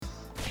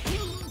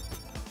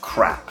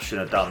crap,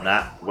 shouldn't have done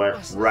that.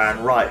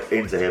 Ran right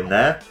into him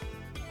there.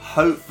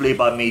 Hopefully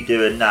by me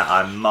doing that,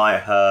 I might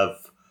have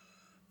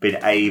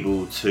been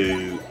able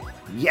to...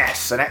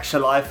 Yes, an extra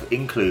life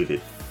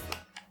included.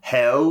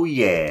 Hell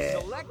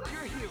yeah.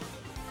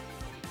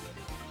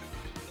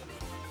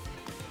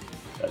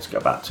 Let's go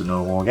back to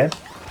normal again.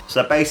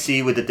 So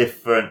basically with the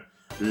different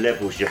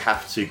levels, you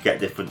have to get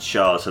different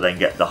shards to then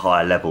get the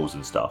higher levels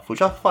and stuff,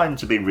 which I find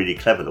to be really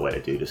clever the way they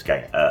do this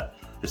game.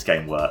 This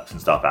game works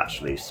and stuff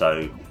actually.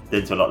 So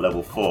into like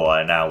level 4,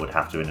 I now would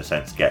have to, in a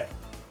sense, get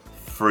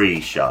 3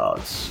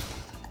 shards.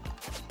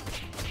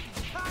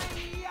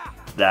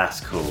 That's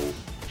cool.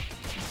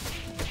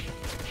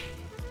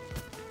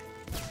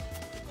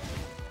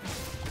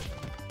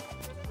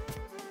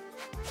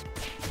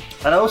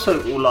 And I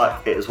also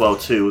like it as well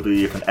too, all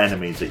the different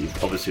enemies that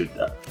you've obviously,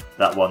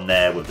 that one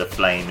there with the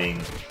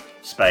flaming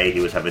spade,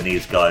 he was having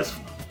these guys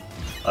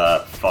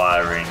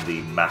firing the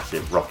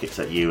massive rockets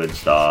at you and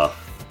stuff.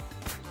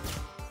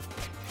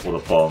 Or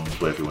the bombs,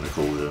 whatever you want to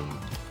call them.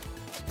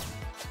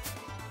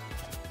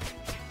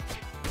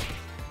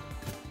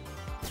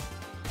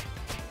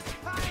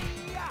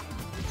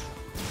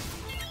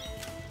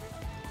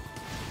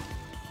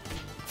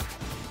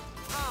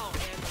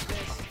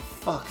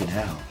 Fucking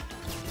hell.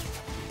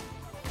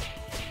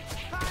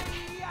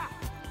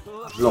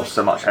 I've lost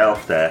so much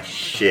health there.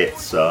 Shit,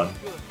 son.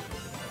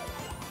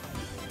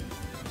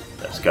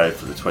 Let's go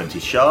for the 20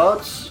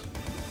 shards.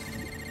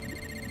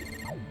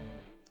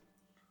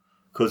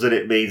 Because then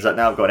it means that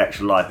now I've got an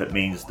extra life, it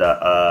means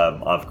that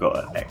I've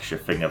got an extra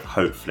thing of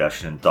hopefully I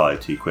shouldn't die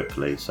too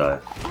quickly,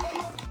 so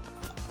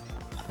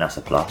that's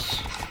a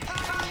plus.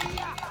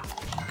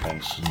 Okay,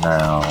 so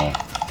now...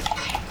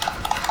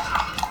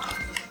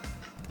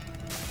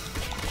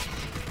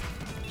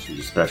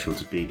 It's special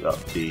to beat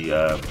up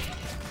the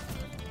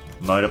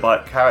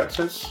motorbike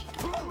characters.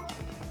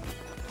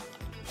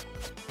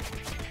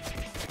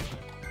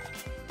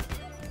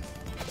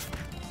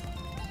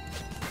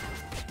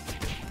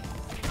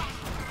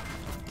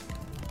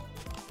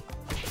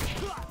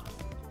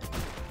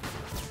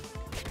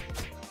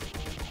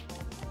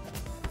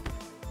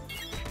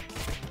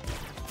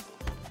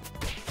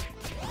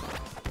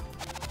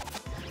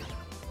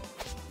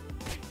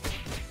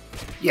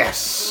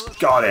 Yes,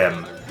 got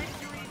him.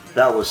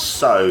 That was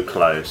so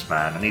close,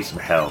 man. I need some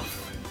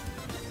health.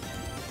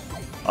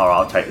 Alright,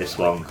 I'll take this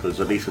one, because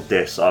at least with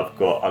this, I've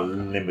got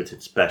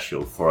unlimited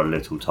special for a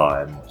little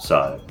time,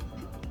 so...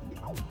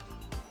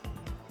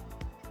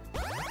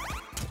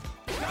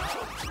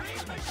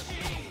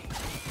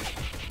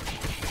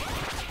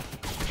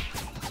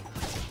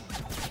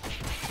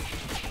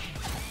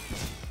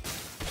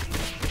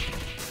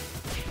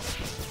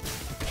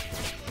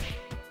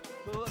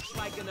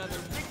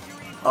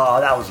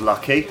 Oh, that was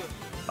lucky.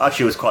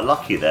 Actually, it was quite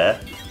lucky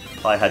there.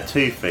 I had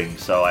 2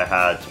 things, so I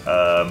had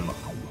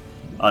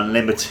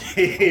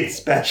unlimited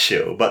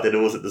special, but then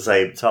also at the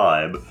same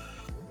time,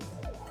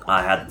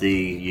 I had the,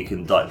 you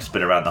can like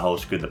spin around the whole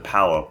screen, the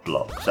power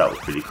block, so that was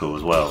pretty cool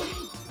as well.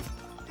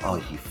 Oh,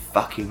 you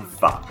fucking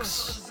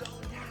fucks.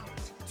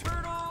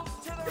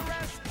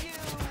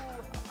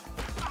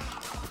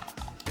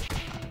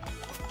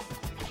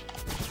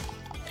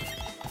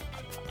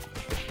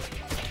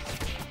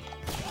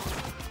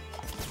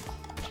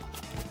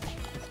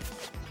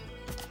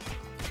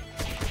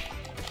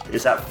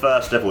 It's that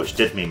first level which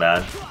did me,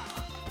 man.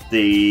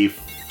 The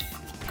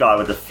guy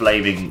with the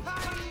flaming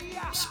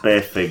spear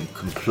thing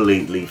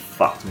completely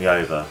fucked me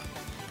over.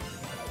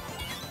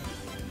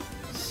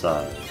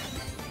 So,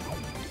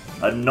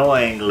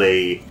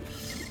 annoyingly,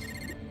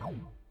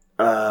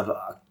 it's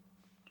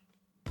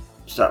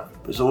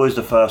always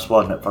the first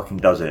one that fucking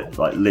does it.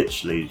 Like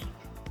literally.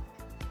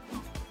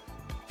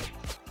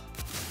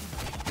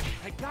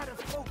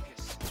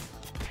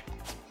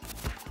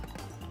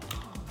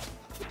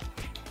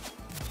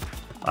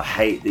 I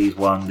hate these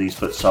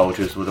foot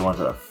soldiers were the ones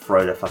that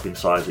throw their fucking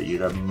sides at you.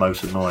 They're the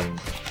most annoying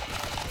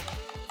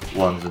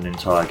ones in the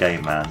entire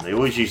game, man. They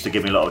always used to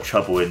give me a lot of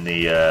trouble in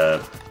the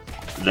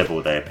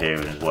level they appear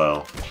in as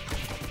well.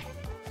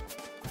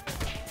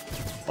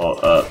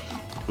 Or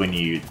when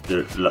the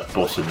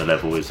boss in the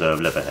level is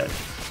Leatherhead.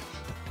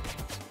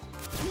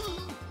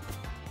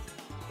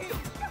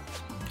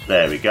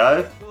 There we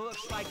go.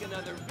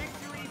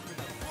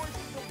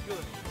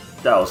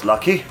 That was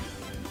lucky.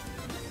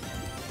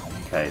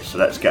 Okay, so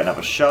let's get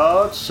another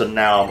shard. So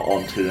now I'm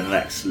on to the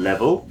next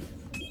level,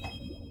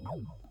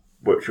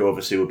 which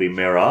obviously will be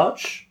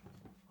Mirage.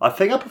 I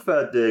think I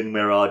prefer doing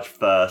Mirage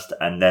first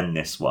and then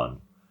this one.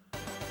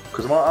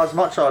 Because as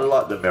much as I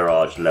like the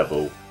Mirage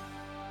level,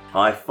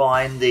 I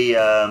find the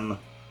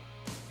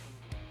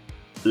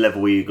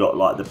level where you got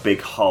like the big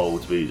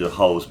holes, the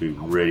holes be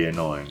really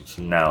annoying.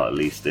 So now at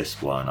least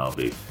this one I'll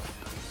be...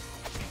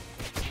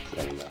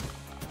 There we go.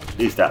 At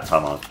least that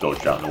time I'll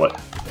dodge out of the way.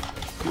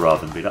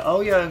 Rather than be like,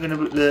 oh yeah, I'm going to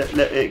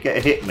let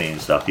it hit me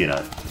and stuff, you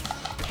know.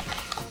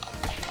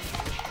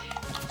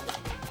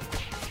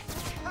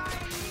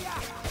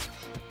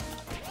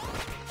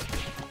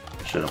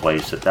 Should have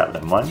wasted that,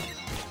 never mind.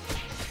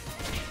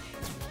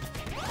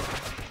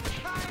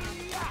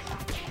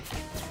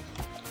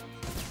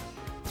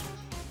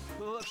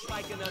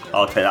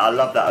 I'll tell you, I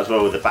love that as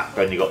well with the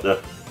background. You got the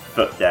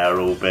foot there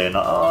all being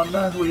like, oh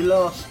no, we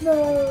lost,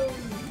 no.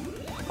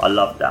 I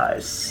love that.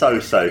 It's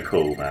so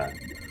cool, man.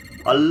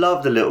 I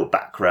love the little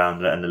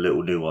background and the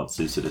little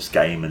nuances to this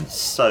game, and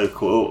so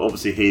cool.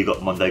 Obviously here you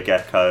got Mondo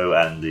Gecko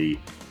and the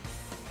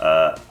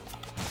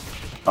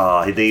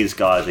these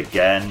guys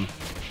again.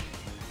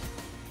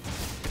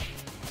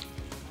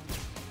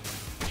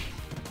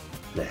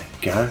 There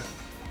we go.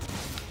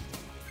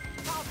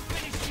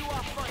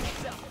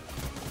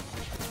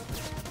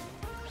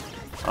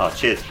 Oh,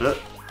 cheers, Flip.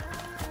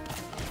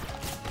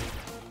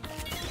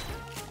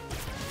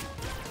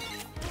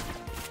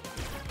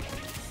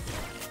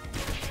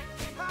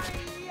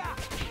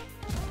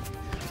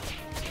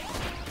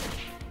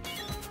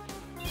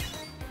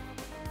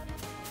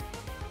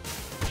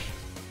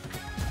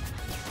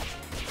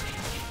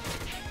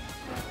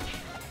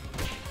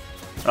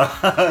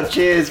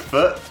 Cheers,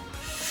 Foot.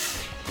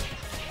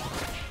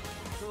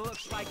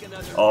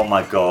 Oh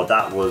my god,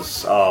 that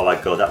was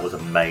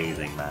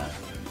amazing, man.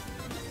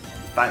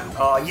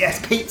 Oh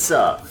yes,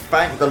 pizza!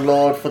 Thank the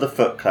Lord for the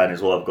Foot Clan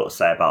is all I've got to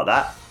say about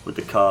that. With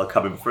the car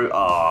coming through.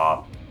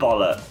 Ah,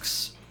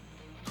 bollocks.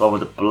 It's one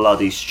with the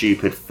bloody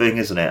stupid thing,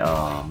 isn't it?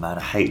 Oh man,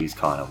 I hate these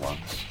kind of ones.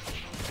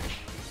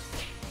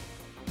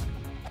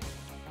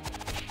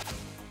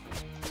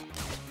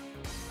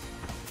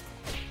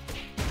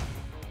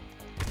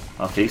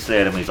 Okay, so the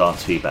enemies aren't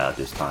too bad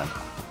this time.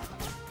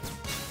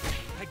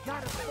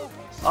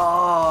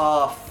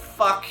 Ah,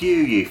 fuck you,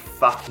 you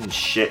fucking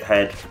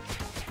shithead.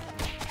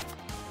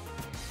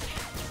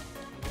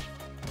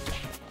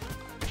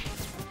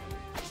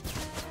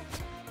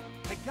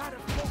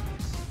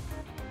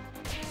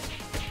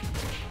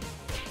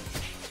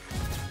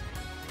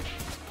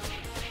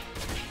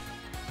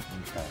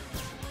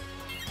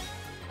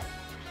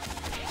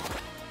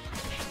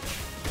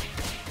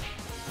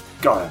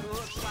 Got him.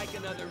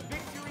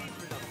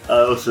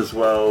 Also as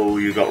well,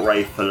 you got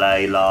Ray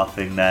Fillet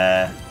laughing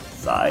there.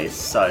 That is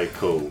so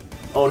cool.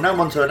 Oh, now I'm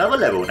on to another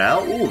level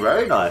now. Oh,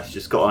 very nice.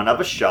 Just got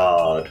another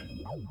shard.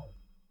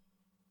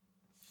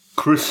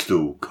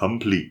 Crystal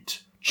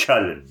complete.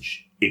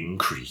 Challenge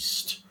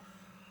increased.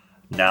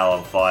 Now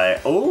I'm fire.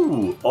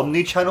 Oh,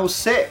 Omni-Channel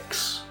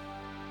 6.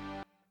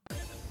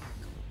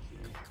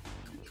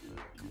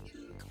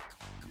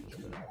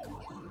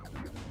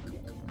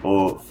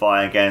 Or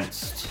fight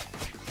against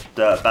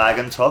Dirtbag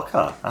and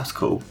Tokka. That's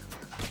cool.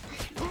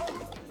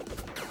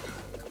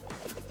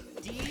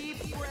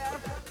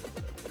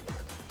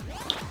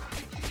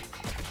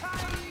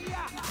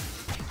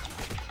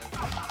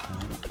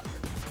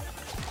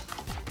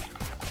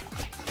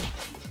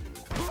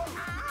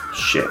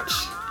 Shit.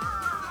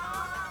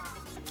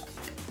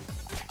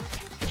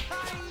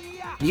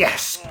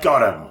 Yes,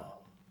 got him.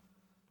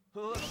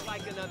 Looks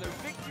like another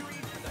victory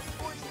for the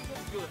forces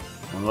of good.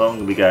 Where am I going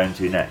to be going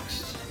to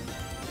next?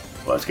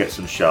 Well, let's get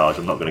some shards.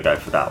 I'm not going to go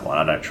for that one.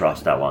 I don't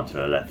trust that one to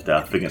the left.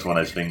 I think it's one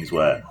of those things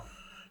where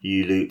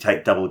you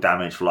take double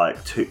damage for like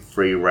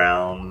 2-3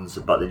 rounds,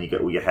 but then you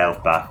get all your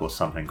health back or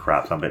something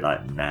crap. So I'm a bit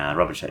like, nah, I'd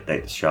rather take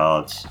the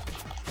shards.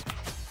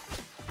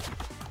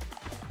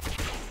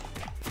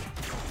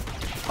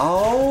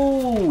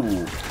 Oh!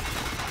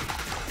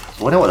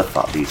 I wonder what the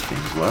fuck these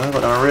things were,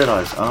 but then I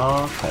realised,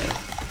 oh, okay.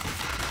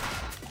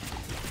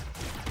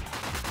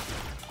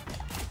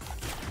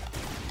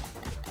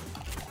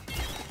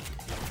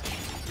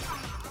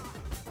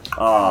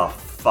 Ah, oh,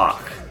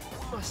 fuck.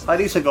 At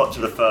least I got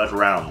to the third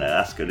round there,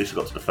 that's good. At least I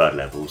got to the third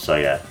level, so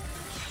yeah.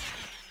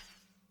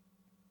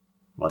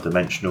 My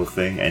dimensional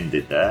thing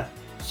ended there.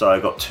 So I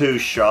got 2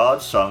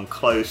 shards, so I'm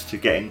close to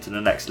getting to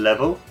the next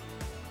level.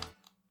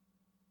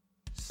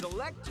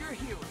 Select your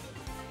hero.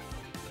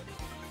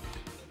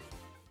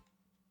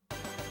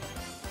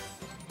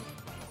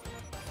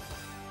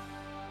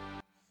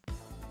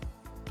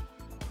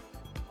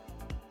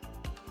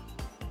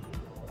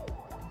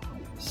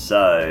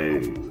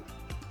 So,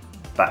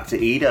 back to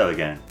Edo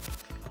again.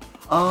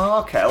 Oh,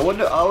 okay. I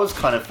was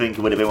kind of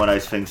thinking, would it be one of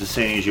those things, as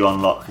soon as you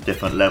unlock a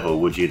different level,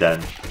 would you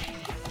then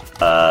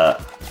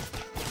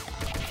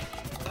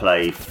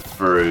play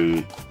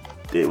through?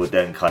 It would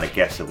then kind of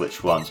guess of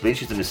which ones. It'd be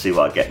interesting to see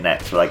what I get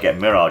next. Would I get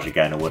Mirage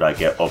again, or would I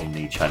get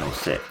Omni-Channel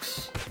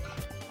 6?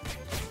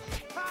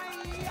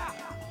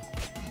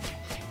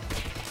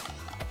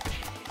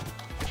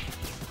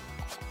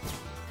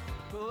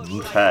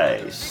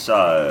 Okay,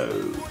 so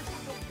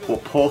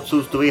what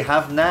portals do we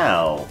have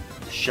now?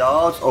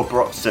 Shards or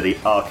Brock City?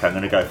 Okay, I'm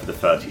going to go for the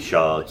 30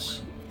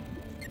 shards.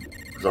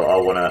 Because I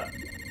want to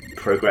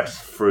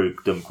progress through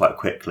them quite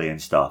quickly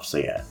and stuff, so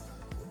yeah.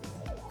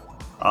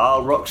 Ah,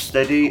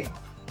 Rocksteady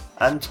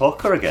and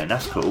Tokka again,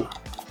 that's cool.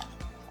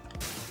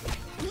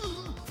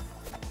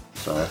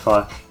 So if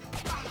I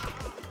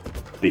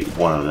beat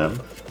one of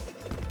them.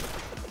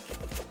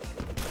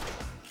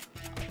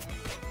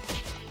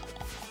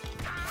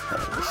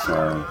 Okay,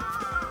 so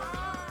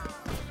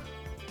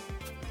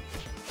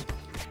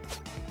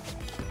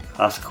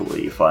that's cool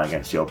that you fight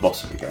against your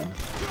bosses again.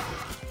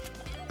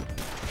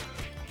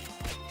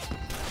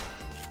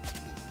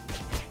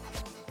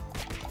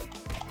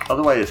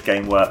 other way this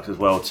game works as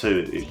well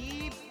too, it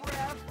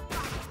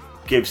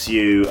gives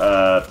you,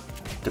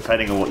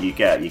 depending on what you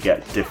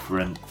get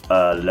different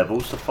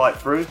levels to fight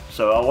through.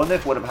 So I wonder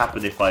if what would have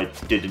happened if I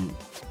didn't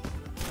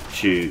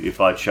choose, if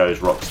I chose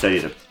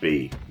Rocksteady to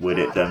be, would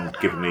it then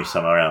give me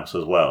somewhere else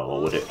as well,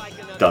 or would it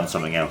done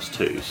something else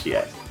too? So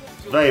yeah,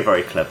 very,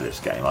 very clever this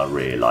game. I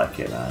really like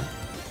it, man.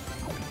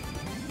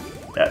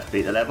 Let's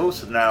beat the level.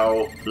 So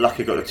now,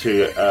 lucky got the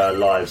 2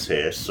 lives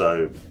here,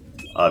 so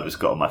I've just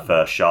got on my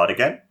first shard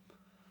again.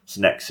 So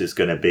next is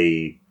going to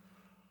be,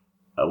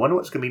 I wonder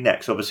what's going to be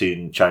next.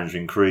 Obviously, challenge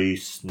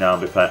increase. Now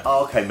I'll be playing.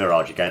 Oh, okay,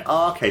 Mirage again.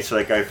 Oh, okay, so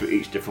they go through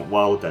each different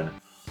world then.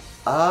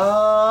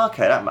 Ah,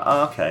 okay,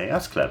 okay,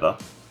 that's clever.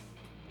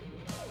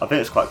 I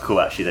think it's quite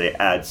cool actually that it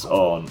adds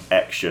on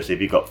extra. So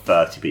if you've got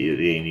 30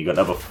 BD and you've got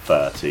another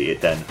 30,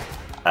 it then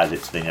adds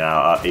it to the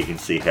now. You can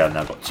see here I've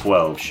now got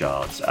 12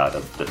 shards out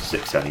of the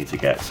 6 I need to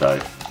get. So.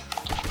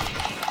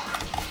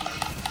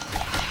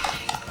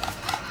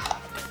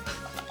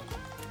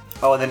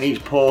 Oh, and then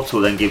each portal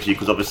then gives you,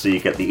 because obviously you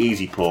get the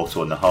easy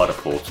portal and the harder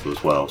portal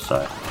as well,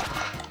 so.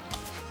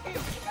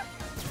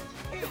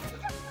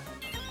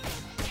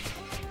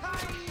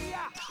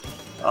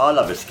 Oh, I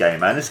love this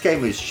game, man. This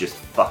game is just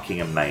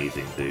fucking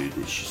amazing, dude.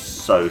 It's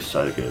just so,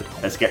 so good.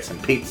 Let's get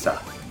some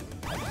pizza.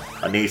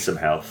 I need some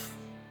health.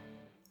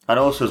 And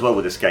also as well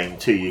with this game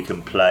too, you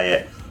can play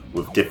it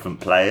with different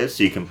players.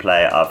 So you can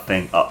play it, I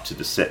think, up to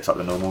the 6 like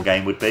the normal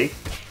game would be.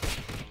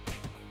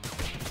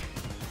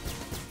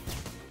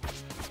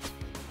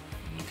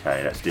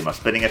 Okay, let's do my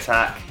spinning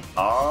attack.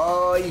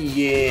 Oh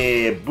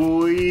yeah,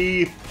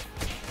 boy!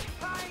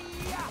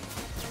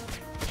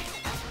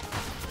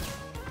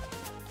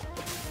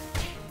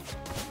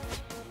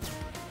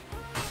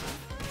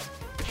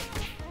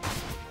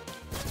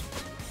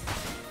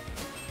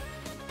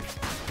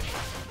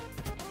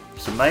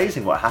 It's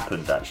amazing what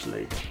happened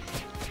actually.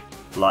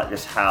 Like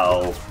just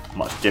how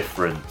much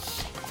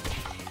difference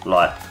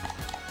like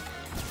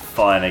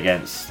fighting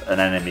against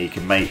an enemy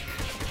can make,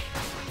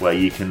 where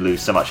you can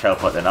lose so much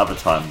health, but then other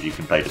times you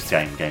can play the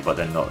same game but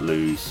then not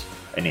lose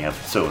any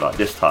health at all. Like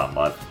this time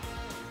I've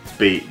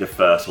beat the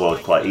first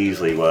world quite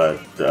easily, where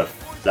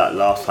that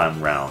last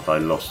time round I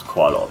lost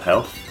quite a lot of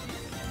health.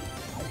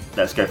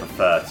 Let's go for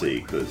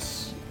 30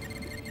 because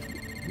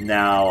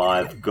now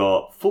I've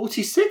got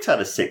 46 out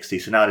of 60,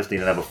 so now I just need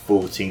another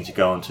 14 to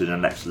go on to the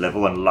next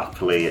level, and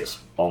luckily it's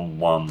on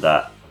one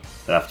that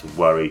I don't have to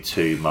worry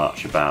too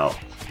much about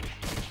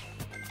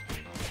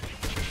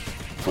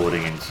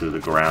falling into the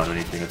ground or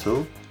anything at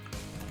all.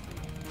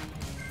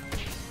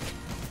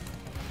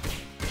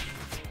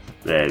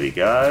 There we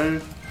go.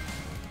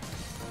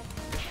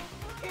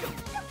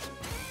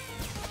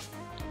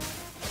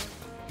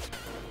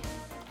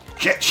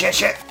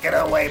 Shit, get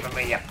away from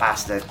me, you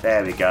bastard.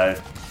 There we go.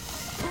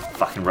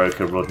 Fucking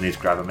Roker Rodney's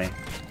grabbing me.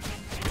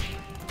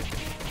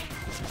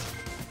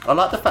 I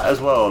like the fact as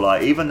well,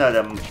 like, even though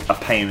they're a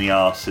pain in the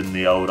arse in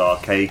the old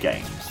arcade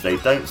games, they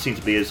don't seem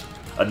to be as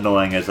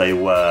annoying as they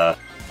were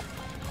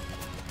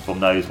from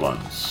those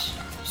ones,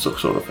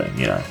 sort of thing,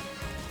 you know.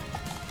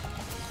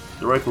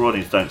 The Roker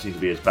Rodneys don't seem to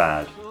be as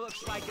bad.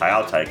 Hey,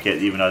 I'll take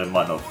it, even though they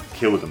might not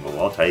kill them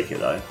all. I'll take it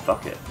though.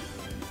 Fuck it.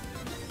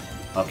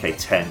 Okay,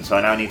 10. So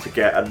I now need to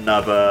get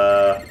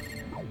another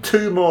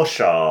 2 more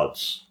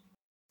shards.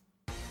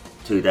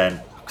 2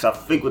 then. Because I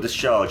think with the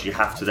shards you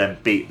have to then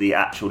beat the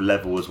actual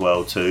level as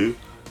well too.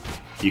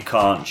 You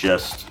can't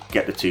just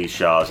get the 2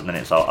 shards and then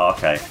it's like,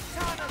 okay.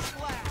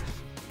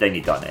 Then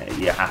you've done it.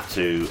 You have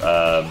to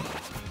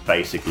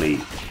basically...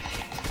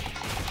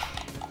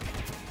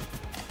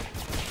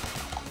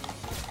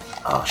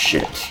 Oh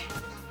shit.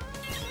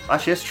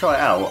 Actually, let's try it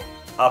out.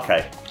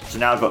 Okay, so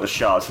now I've got the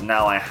shards, so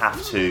now I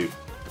have to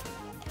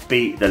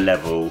beat the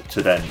level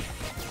to then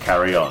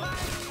carry on.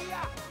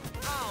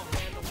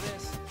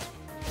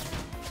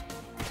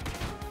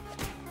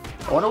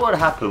 I wonder what would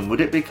happen.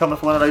 Would it become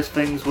one of those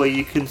things where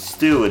you can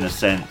still, in a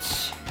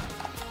sense,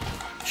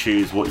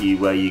 choose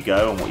where you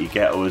go and what you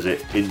get, or is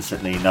it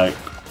instantly, nope,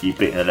 you've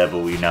beaten the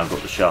level, you now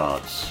got the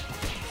shards?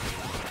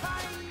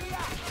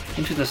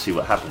 Interesting to see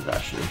what happens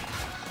actually.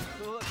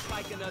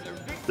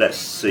 Let's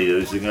see,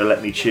 is it going to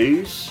let me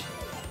choose?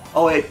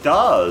 Oh, it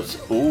does!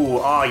 Ooh,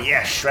 oh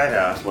yeah, Shredder,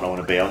 that's what I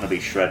want to be. I want to be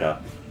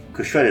Shredder.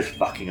 Because Shredder's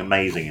fucking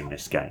amazing in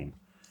this game.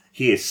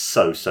 He is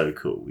so, so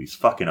cool. He's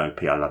fucking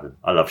OP, I love him.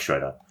 I love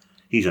Shredder.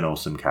 He's an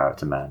awesome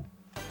character, man.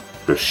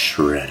 The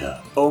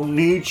Shredder.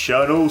 Omni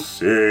Channel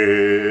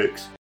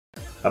 6!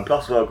 And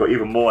plus, well, I've got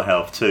even more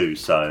health too,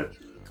 so...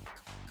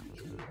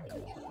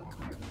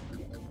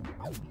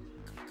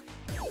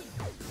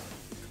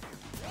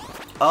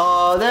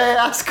 Oh, there,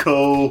 that's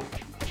cool!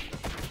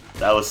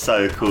 That was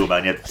so cool,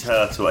 man. You had the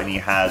turtle and you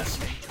had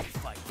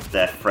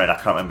their friend. I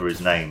can't remember his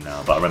name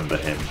now, but I remember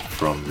him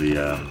from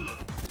the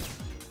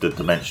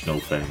dimensional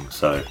thing,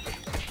 so...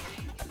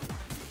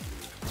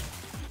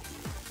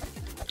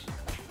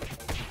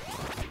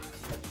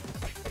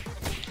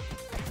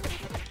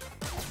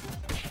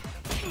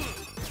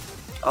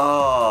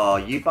 Oh,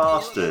 you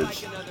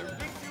bastards!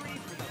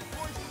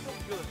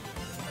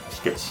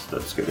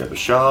 Let's get the other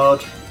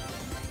shard.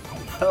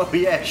 Oh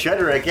yeah,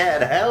 Shredder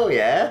again, hell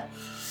yeah!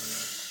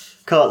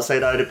 Can't say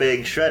no to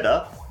being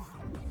Shredder.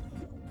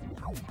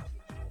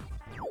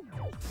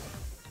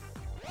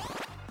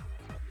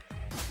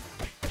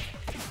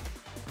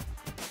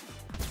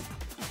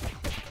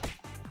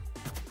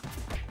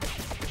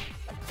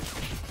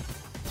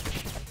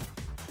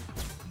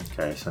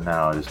 Okay, so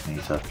now I just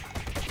need to...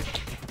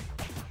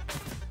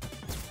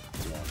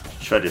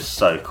 Shredder's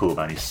so cool,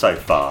 man, he's so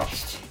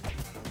fast.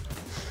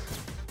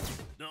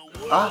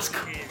 That's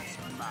cool.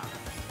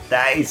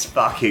 That is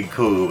fucking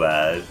cool,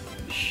 man.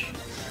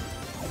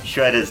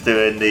 Shredder's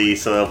doing the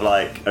sort of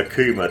like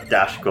Akuma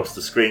dash across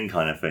the screen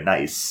kind of thing.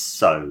 That is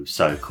so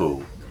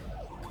cool.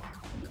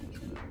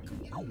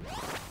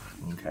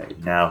 Okay,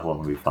 now who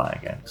will we fight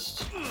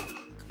against?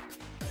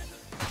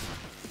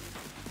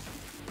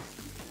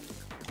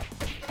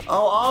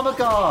 Oh,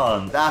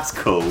 Armagon! That's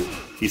cool.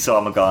 You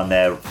saw Armagon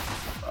there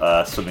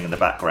swimming in the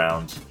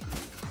background.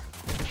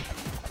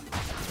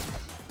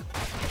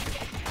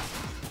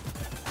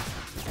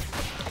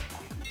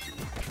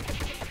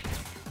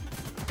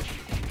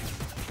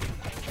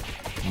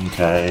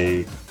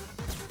 Okay.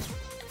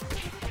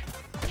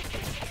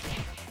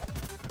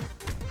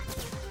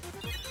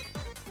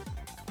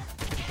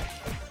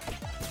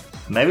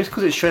 Maybe it's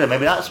because it's Shredder,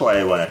 maybe that's why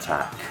they won't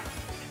attack.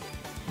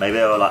 Maybe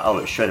they were like, oh,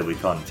 it's Shredder, we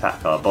can't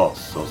attack our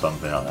boss or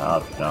something like that. I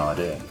have no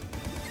idea.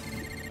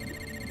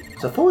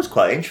 So I thought it was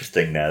quite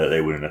interesting there that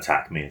they wouldn't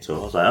attack me at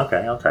all. I was like,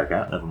 okay, I'll take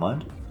it, never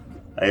mind.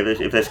 If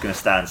they're just going to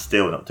stand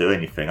still and not do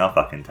anything, I'll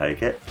fucking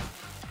take it.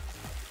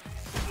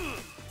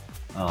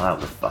 Oh, that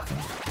was a fucking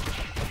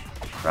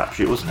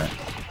crapshoot, wasn't it?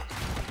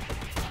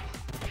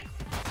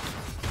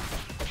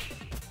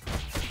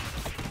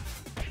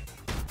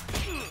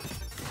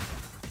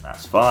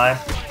 That's fine.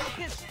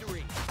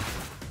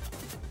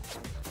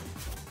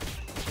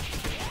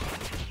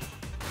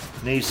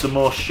 Need some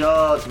more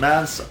shards,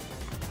 man.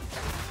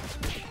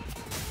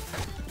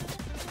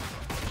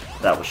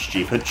 That was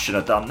stupid.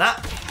 Shouldn't have done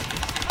that.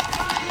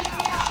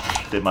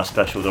 Did my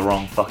special the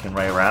wrong fucking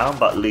way around,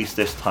 but at least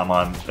this time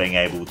I'm being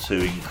able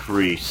to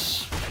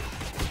increase.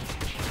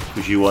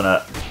 Because you want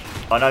to...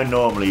 I know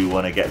normally you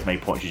want to get as many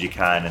points as you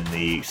can in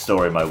the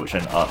story mode, which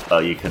then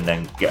you can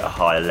then get a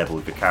higher level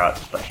with your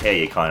characters, but here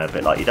you're kind of a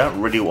bit like, you don't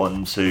really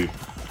want to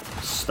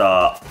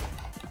start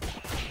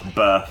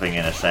birthing,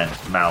 in a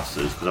sense,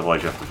 mouses, because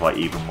otherwise you have to fight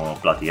even more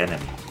bloody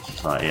enemies.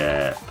 It's like,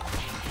 yeah.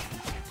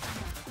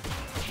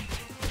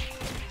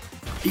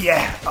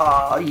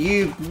 Yeah!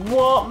 You...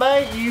 What,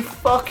 mate? You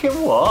fucking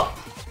what?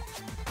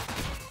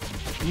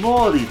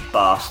 More of these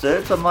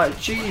bastards. I'm like,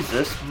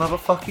 Jesus,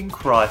 motherfucking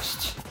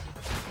Christ.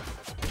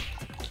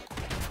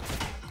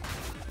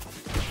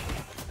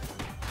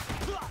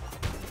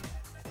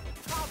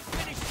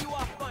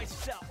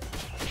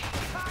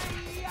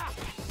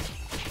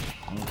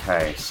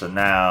 Okay, so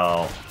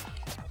now...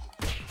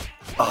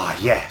 Ah,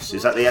 yes!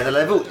 Is that the end of the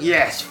level?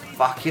 Yes!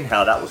 Fucking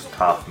hell, that was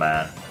tough,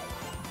 man.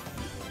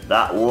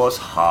 That was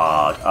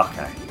hard.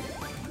 Okay.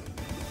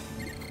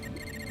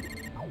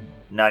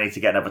 Now I need to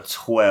get another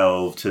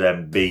 12 to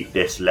then beat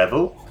this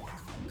level.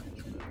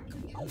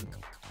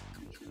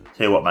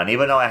 Tell you what, man,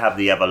 even though I have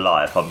the other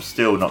life, I'm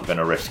still not going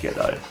to risk it,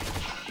 though.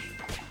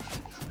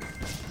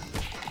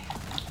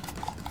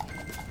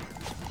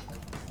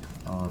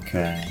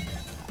 Okay.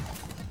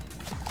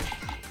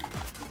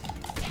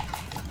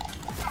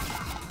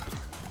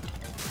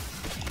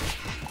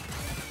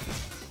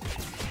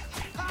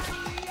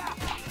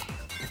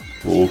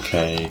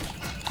 Okay.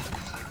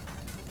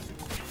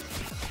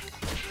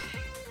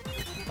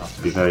 Have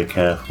to be very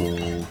careful.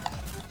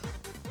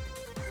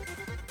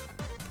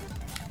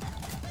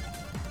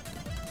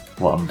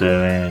 What I'm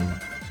doing.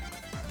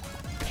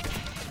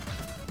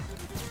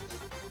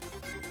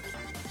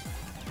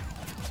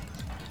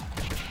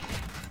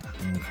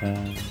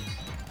 Okay.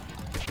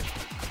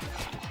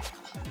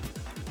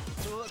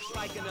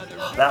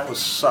 That was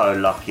so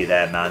lucky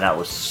there, man. That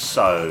was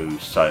so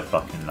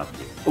fucking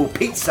lucky. Oh,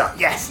 pizza!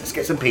 Yes! Let's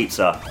get some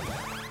pizza.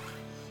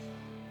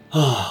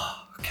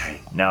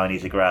 Okay, now I need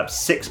to grab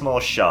 6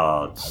 more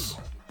shards.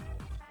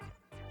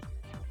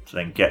 To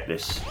then get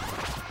this.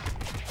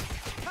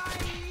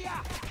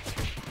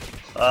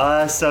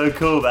 Ah, so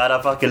cool, man.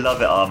 I fucking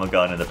love it,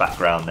 Armagon in the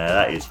background there.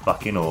 That is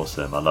fucking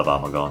awesome. I love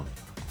Armagon.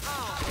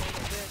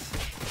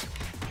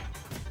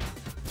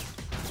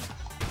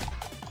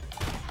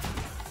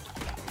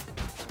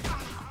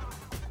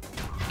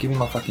 Give me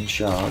my fucking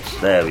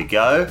shards. There we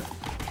go.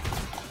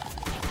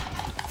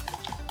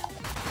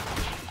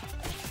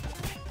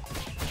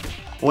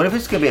 I wonder if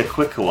it's going to be a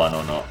quicker one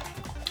or not.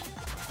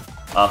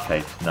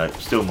 Okay, no,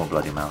 still more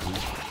bloody mouses.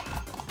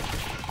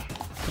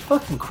 The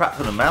fucking crap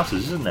ton of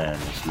mouses, isn't there,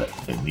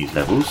 in these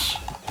levels?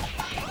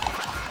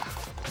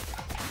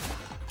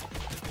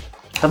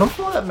 I haven't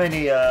fought that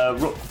many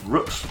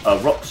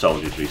rock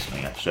soldiers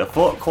recently, actually. I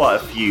fought quite a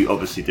few,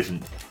 obviously,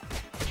 different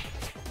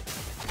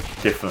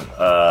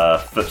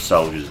foot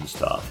soldiers and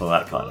stuff, and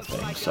that kind of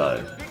thing.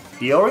 So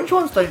the orange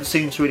ones don't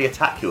seem to really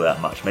attack you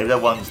that much. Maybe they're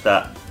ones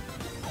that,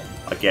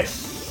 I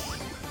guess,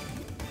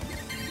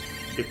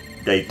 if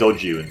they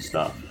dodge you and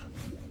stuff.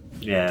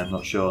 Yeah, I'm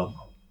not sure.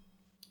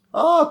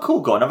 Oh,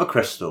 cool. Got another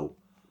crystal.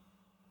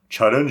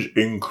 Challenge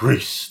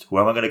increased.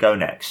 Where am I going to go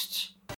next?